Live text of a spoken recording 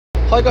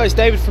Hi guys,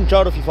 David from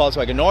Duffy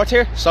Volkswagen North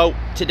here. So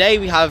today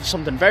we have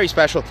something very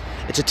special.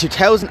 It's a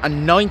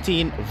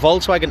 2019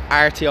 Volkswagen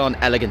Arteon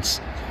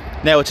Elegance.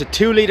 Now it's a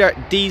 2-litre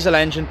diesel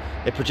engine.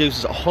 It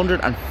produces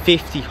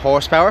 150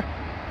 horsepower.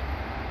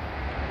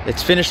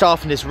 It's finished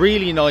off in this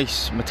really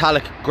nice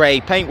metallic grey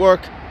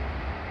paintwork.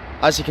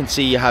 As you can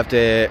see, you have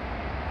the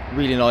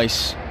really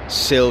nice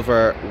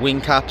silver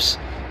wing caps.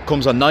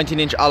 Comes on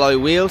 19-inch alloy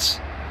wheels.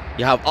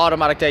 You have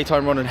automatic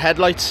daytime running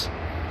headlights.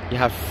 You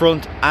have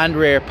front and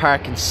rear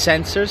parking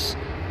sensors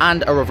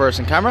and a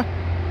reversing camera.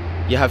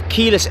 You have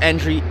keyless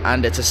entry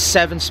and it's a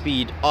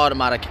 7-speed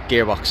automatic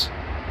gearbox.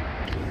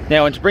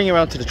 Now, and to bring you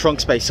around to the trunk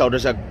space, so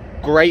there's a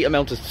great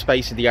amount of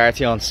space in the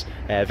Arteons,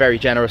 very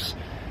generous.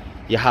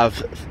 You have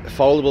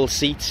foldable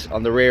seats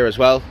on the rear as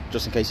well,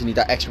 just in case you need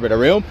that extra bit of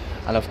room.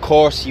 And of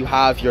course you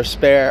have your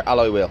spare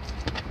alloy wheel.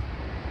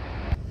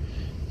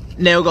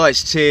 Now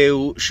guys,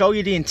 to show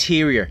you the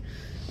interior,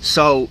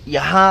 so you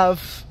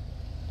have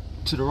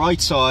to the right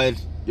side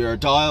your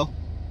dial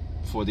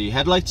for the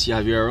headlights. You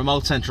have your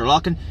remote central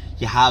locking.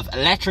 You have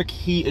electric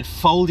heated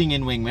folding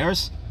in wing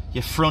mirrors.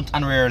 You have front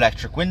and rear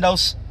electric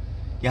windows.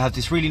 You have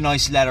this really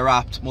nice leather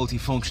wrapped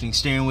multi-functioning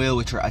steering wheel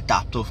with your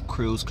adaptive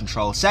cruise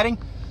control setting.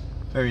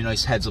 Very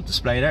nice heads up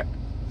display there.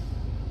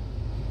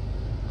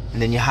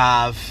 And then you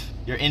have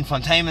your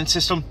infotainment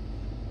system.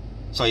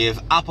 So you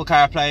have Apple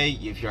CarPlay,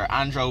 you have your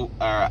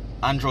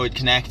Android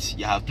Connect,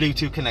 you have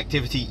Bluetooth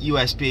connectivity,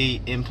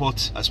 USB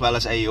input as well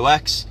as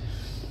AUX.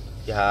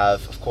 You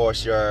have, of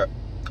course, your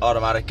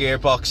automatic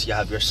gearbox. You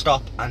have your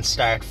stop and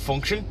start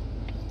function.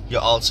 You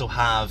also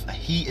have a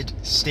heated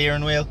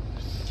steering wheel.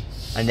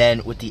 And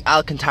then with the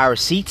Alcantara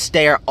seats,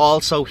 they are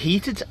also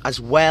heated as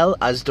well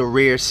as the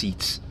rear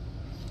seats.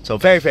 So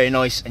very, very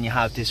nice. And you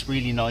have this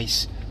really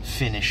nice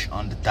finish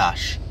on the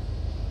dash.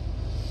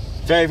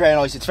 Very, very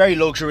nice. It's very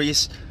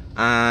luxurious.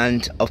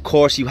 And of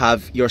course you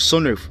have your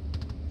sunroof.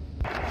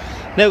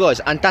 Now guys,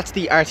 and that's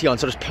the Arteon.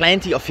 So there's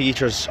plenty of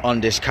features on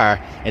this car.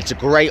 It's a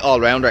great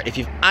all-rounder. If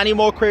you've any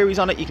more queries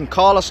on it, you can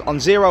call us on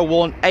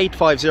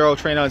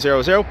 01850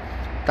 3900.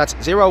 That's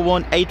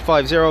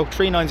 01850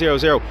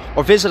 3900,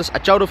 or visit us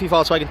at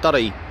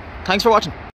joeduffyvolkswagen.ie. Thanks for watching.